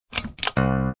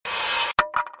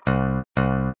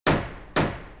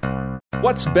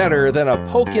What's better than a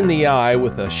poke in the eye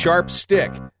with a sharp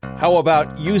stick? How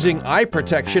about using eye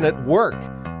protection at work?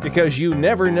 Because you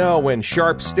never know when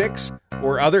sharp sticks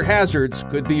or other hazards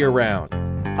could be around.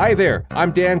 Hi there,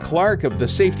 I'm Dan Clark of The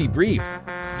Safety Brief.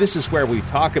 This is where we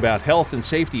talk about health and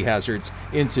safety hazards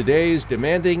in today's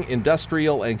demanding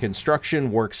industrial and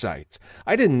construction work sites.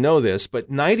 I didn't know this,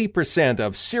 but 90%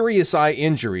 of serious eye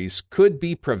injuries could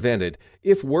be prevented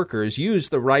if workers use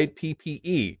the right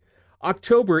PPE.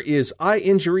 October is Eye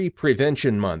Injury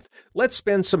Prevention Month. Let's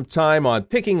spend some time on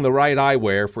picking the right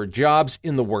eyewear for jobs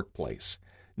in the workplace.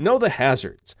 Know the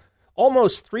hazards.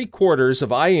 Almost 3/4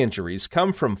 of eye injuries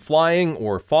come from flying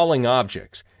or falling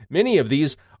objects. Many of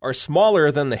these are smaller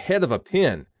than the head of a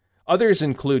pin. Others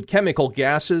include chemical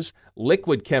gases,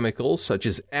 liquid chemicals such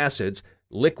as acids,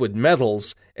 liquid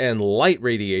metals, and light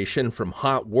radiation from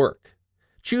hot work.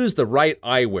 Choose the right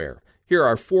eyewear. Here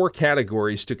are 4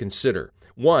 categories to consider.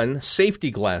 1. Safety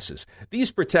glasses.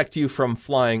 These protect you from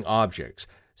flying objects.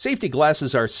 Safety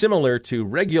glasses are similar to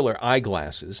regular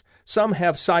eyeglasses. Some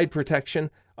have side protection,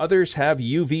 others have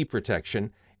UV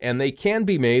protection, and they can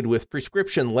be made with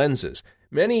prescription lenses.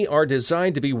 Many are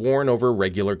designed to be worn over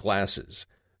regular glasses.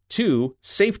 2.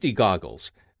 Safety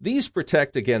goggles. These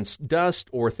protect against dust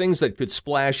or things that could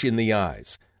splash in the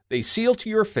eyes. They seal to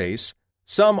your face.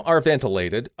 Some are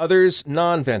ventilated, others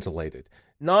non-ventilated.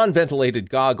 Non-ventilated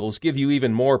goggles give you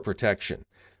even more protection.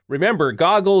 Remember,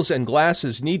 goggles and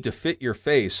glasses need to fit your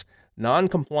face.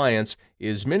 Non-compliance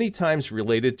is many times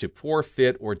related to poor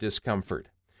fit or discomfort.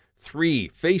 3.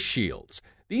 Face shields.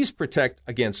 These protect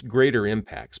against greater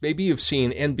impacts. Maybe you've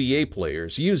seen NBA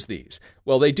players use these.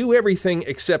 Well, they do everything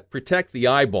except protect the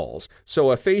eyeballs, so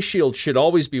a face shield should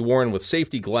always be worn with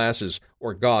safety glasses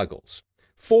or goggles.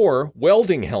 4.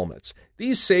 Welding helmets.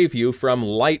 These save you from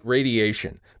light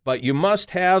radiation, but you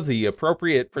must have the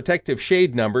appropriate protective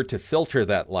shade number to filter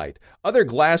that light. Other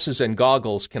glasses and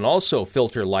goggles can also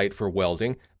filter light for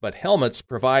welding, but helmets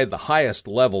provide the highest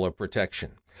level of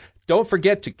protection. Don't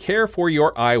forget to care for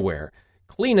your eyewear.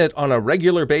 Clean it on a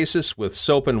regular basis with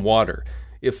soap and water.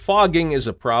 If fogging is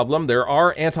a problem, there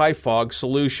are anti-fog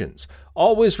solutions.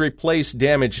 Always replace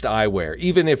damaged eyewear,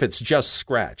 even if it's just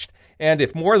scratched. And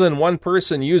if more than one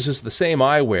person uses the same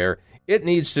eyewear, it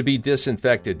needs to be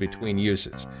disinfected between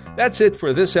uses. That's it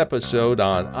for this episode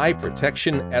on eye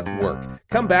protection at work.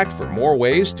 Come back for more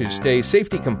ways to stay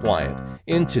safety compliant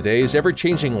in today's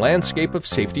ever-changing landscape of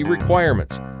safety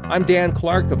requirements. I'm Dan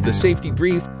Clark of The Safety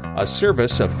Brief, a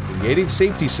service of Creative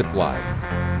Safety Supply.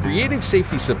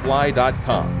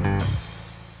 CreativeSafetySupply.com.